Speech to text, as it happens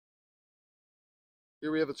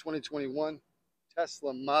Here we have a 2021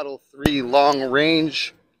 Tesla Model 3 long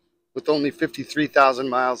range with only 53,000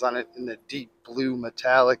 miles on it in the deep blue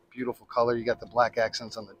metallic, beautiful color. You got the black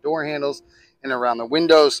accents on the door handles and around the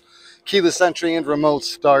windows. Keyless entry and remote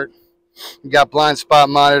start. You got blind spot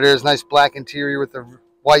monitors, nice black interior with the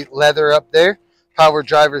white leather up there. Power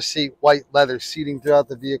driver's seat, white leather seating throughout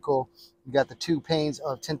the vehicle. You got the 2 panes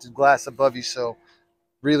of tinted glass above you, so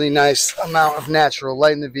really nice amount of natural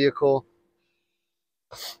light in the vehicle.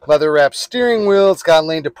 Leather wrapped steering wheel. It's got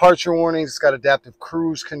lane departure warnings. It's got adaptive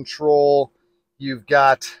cruise control. You've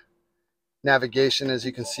got navigation, as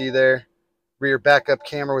you can see there. Rear backup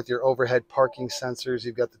camera with your overhead parking sensors.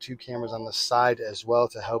 You've got the 2 cameras on the side as well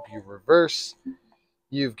to help you reverse.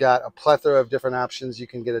 You've got a plethora of different options. You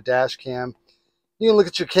can get a dash cam. You can look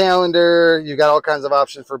at your calendar. You've got all kinds of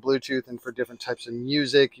options for Bluetooth and for different types of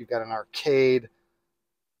music. You've got an arcade.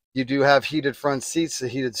 You do have heated front seats, a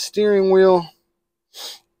heated steering wheel.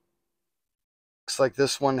 Looks like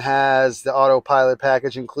this one has the autopilot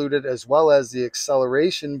package included, as well as the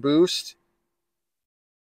acceleration boost.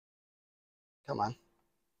 Come on.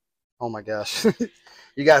 Oh my gosh.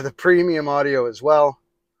 You got the premium audio as well.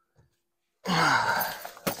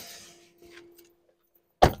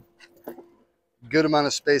 Good amount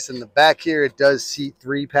of space in the back here. It does seat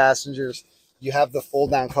 3 passengers. You have the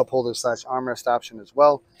fold-down cup holder / armrest option as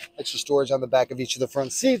well. Extra storage on the back of each of the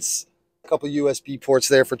front seats. A couple USB ports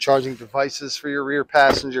there for charging devices for your rear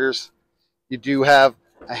passengers. You do have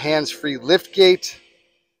a hands-free lift gate.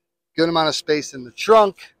 Good amount of space in the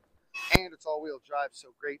trunk. And it's all-wheel drive, so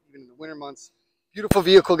great even in the winter months. Beautiful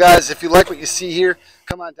vehicle, guys. If you like what you see here,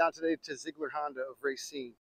 come on down today to Zeigler Honda of Racine.